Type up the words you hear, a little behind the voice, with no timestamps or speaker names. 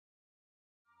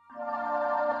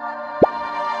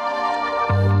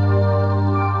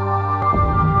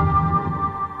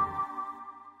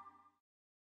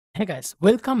Hey guys,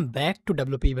 welcome back to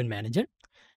WP Event Manager.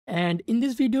 And in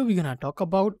this video, we're gonna talk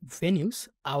about venues,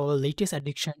 our latest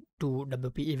addition to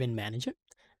WP Event Manager.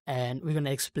 And we're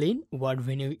gonna explain what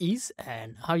venue is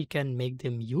and how you can make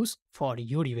them use for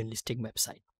your event listing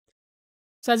website.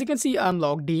 So as you can see, I'm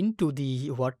logged in to the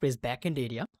WordPress backend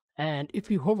area. And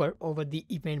if you hover over the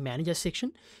Event Manager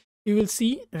section, you will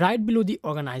see right below the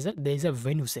organizer, there is a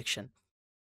venue section.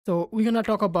 So we're going to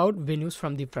talk about venues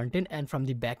from the front end and from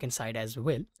the back end side as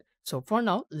well. So for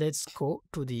now, let's go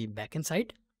to the back end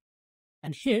side.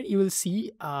 And here you will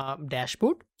see a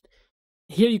dashboard.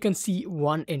 Here you can see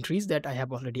one entries that I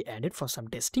have already added for some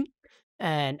testing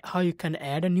and how you can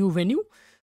add a new venue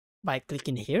by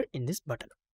clicking here in this button.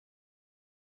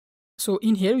 So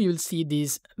in here, you will see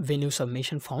this venue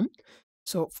submission form.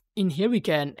 So in here, we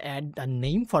can add a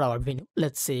name for our venue.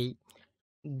 Let's say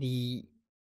the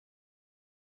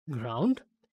ground.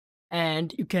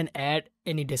 And you can add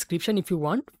any description if you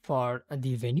want for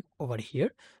the venue over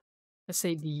here. Let's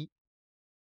say the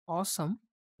awesome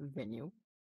venue.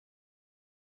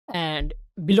 And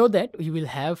below that, you will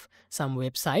have some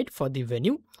website for the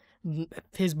venue,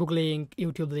 Facebook link,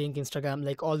 YouTube link, Instagram,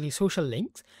 like all the social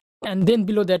links. And then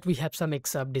below that, we have some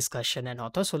excerpt, discussion, and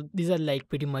author. So these are like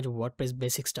pretty much WordPress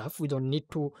basic stuff. We don't need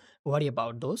to worry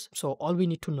about those. So all we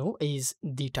need to know is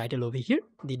the title over here,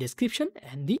 the description,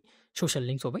 and the social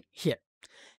links over here.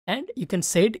 And you can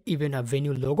set even a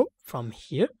venue logo from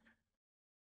here.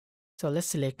 So let's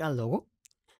select our logo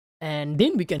and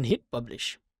then we can hit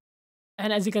publish.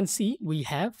 And as you can see, we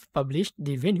have published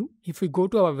the venue. If we go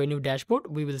to our venue dashboard,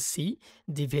 we will see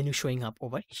the venue showing up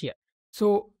over here.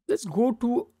 So let's go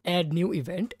to add new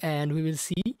event and we will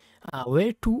see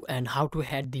where to and how to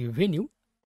add the venue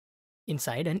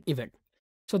inside an event.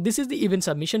 So this is the event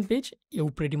submission page. You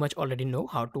pretty much already know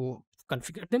how to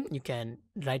configure them. You can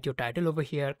write your title over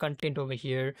here, content over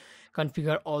here,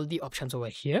 configure all the options over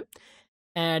here.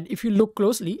 And if you look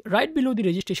closely, right below the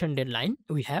registration deadline,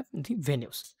 we have the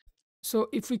venues. So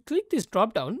if we click this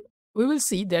drop down, we will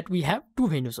see that we have two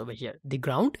venues over here, the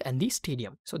ground and the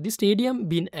stadium. So the stadium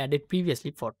been added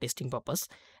previously for testing purpose,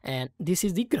 and this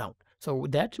is the ground. So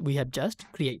that we have just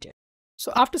created.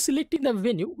 So after selecting the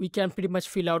venue, we can pretty much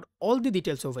fill out all the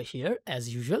details over here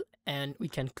as usual, and we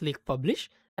can click publish,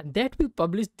 and that will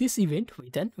publish this event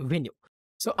with an venue.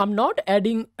 So I'm not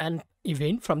adding an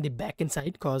event from the backend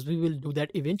side because we will do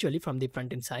that eventually from the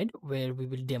front end side where we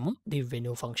will demo the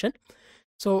venue function.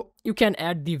 So you can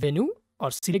add the venue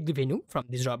or select the venue from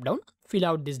this drop down, fill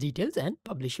out these details and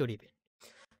publish your event.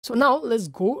 So now let's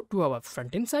go to our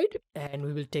front end side and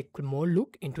we will take more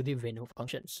look into the venue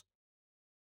functions.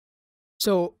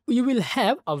 So you will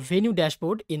have a venue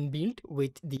dashboard inbuilt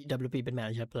with the WP Event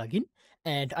Manager plugin,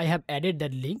 and I have added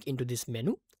that link into this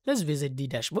menu. Let's visit the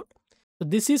dashboard. So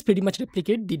this is pretty much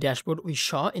replicate the dashboard we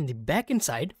saw in the backend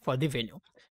side for the venue.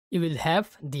 You will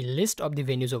have the list of the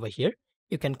venues over here.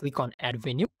 You can click on add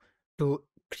venue to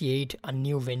create a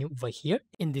new venue over here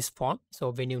in this form.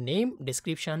 So venue name,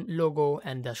 description, logo,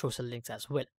 and the social links as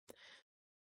well.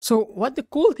 So what the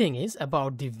cool thing is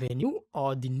about the venue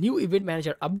or the new event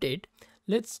manager update,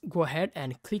 let's go ahead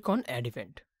and click on add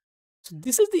event. So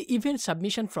this is the event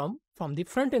submission from the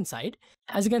front end side.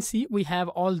 As you can see, we have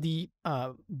all the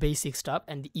basic stuff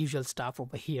and the usual stuff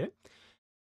over here.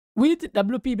 With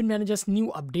WP Event Manager's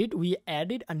new update, we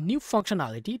added a new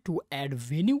functionality to add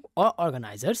venue or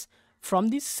organizers from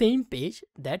the same page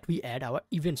that we add our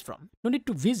events from. No need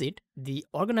to visit the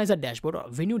organizer dashboard or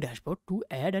venue dashboard to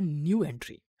add a new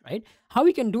entry, right? How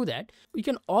we can do that? We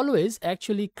can always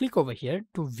actually click over here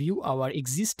to view our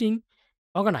existing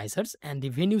organizers and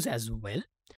the venues as well.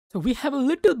 So we have a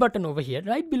little button over here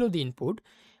right below the input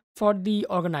for the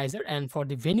organizer and for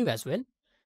the venue as well.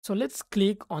 So let's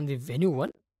click on the venue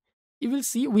one. You will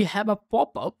see we have a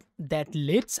pop-up that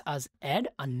lets us add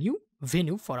a new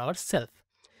venue for ourselves.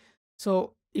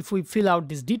 So if we fill out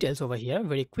these details over here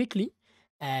very quickly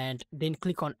and then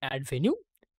click on add venue,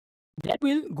 that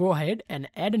will go ahead and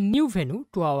add a new venue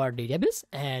to our database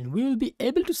and we will be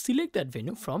able to select that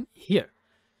venue from here.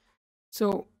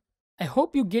 So I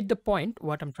hope you get the point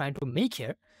what I'm trying to make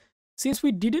here. Since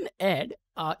we didn't add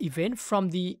an event from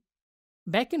the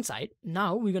backend side,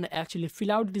 now we're going to actually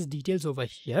fill out these details over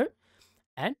here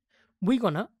and we're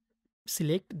gonna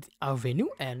select our venue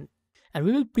and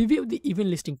we will preview the event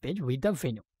listing page with the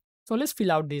venue. So let's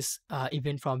fill out this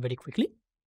event form very quickly.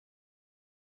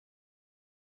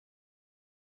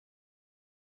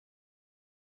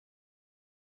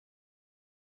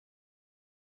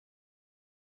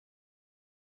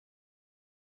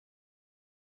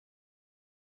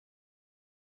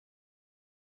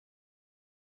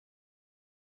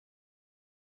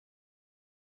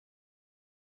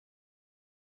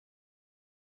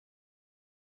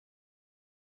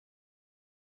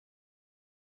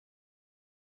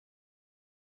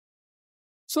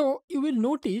 So you will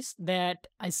notice that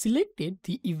I selected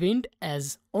the event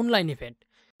as online event.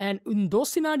 And in those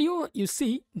scenario, you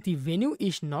see the venue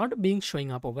is not being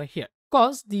showing up over here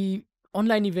because the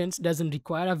online events doesn't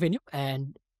require a venue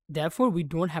and therefore we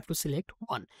don't have to select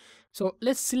one. So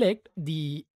let's select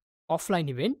the offline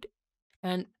event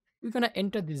and we're going to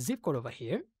enter the zip code over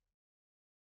here,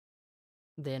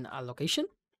 then our location.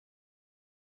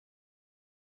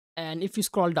 And if you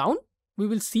scroll down, we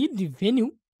will see the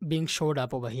venue being showed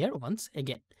up over here once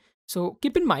again. So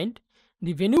keep in mind,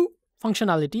 the venue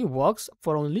functionality works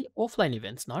for only offline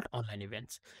events, not online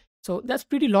events. So that's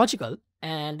pretty logical.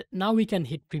 And now we can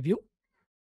hit preview.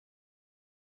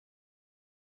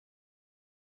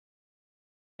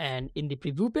 And in the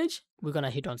preview page, we're going to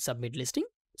hit on submit listing.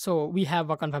 So we have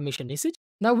a confirmation message.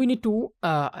 Now we need to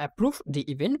approve the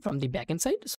event from the backend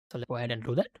side. So let's go ahead and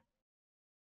do that.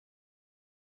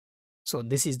 So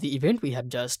this is the event we have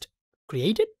just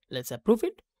created. Let's approve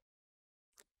it.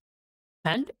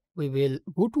 And we will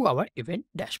go to our event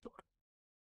dashboard.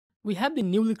 We have the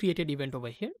newly created event over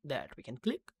here that we can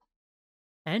click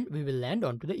and we will land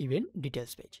onto the event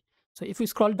details page. So if we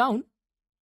scroll down,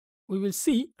 we will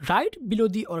see right below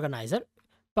the organizer,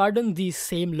 pardon the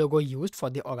same logo used for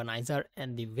the organizer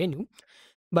and the venue,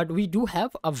 but we do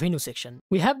have a venue section.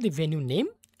 We have the venue name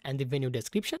and the venue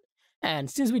description. And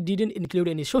since we didn't include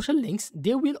any social links,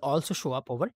 they will also show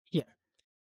up over here.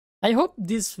 I hope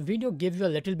this video gave you a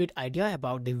little bit idea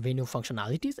about the venue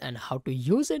functionalities and how to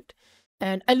use it.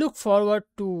 And I look forward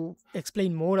to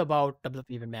explain more about WP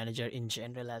Event Manager in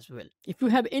general as well. If you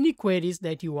have any queries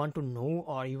that you want to know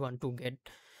or you want to get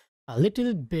a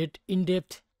little bit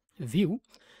in-depth view,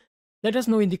 let us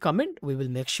know in the comment. We will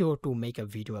make sure to make a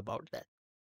video about that.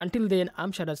 Until then,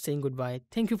 I'm Sharad saying goodbye.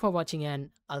 Thank you for watching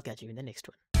and I'll catch you in the next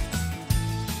one.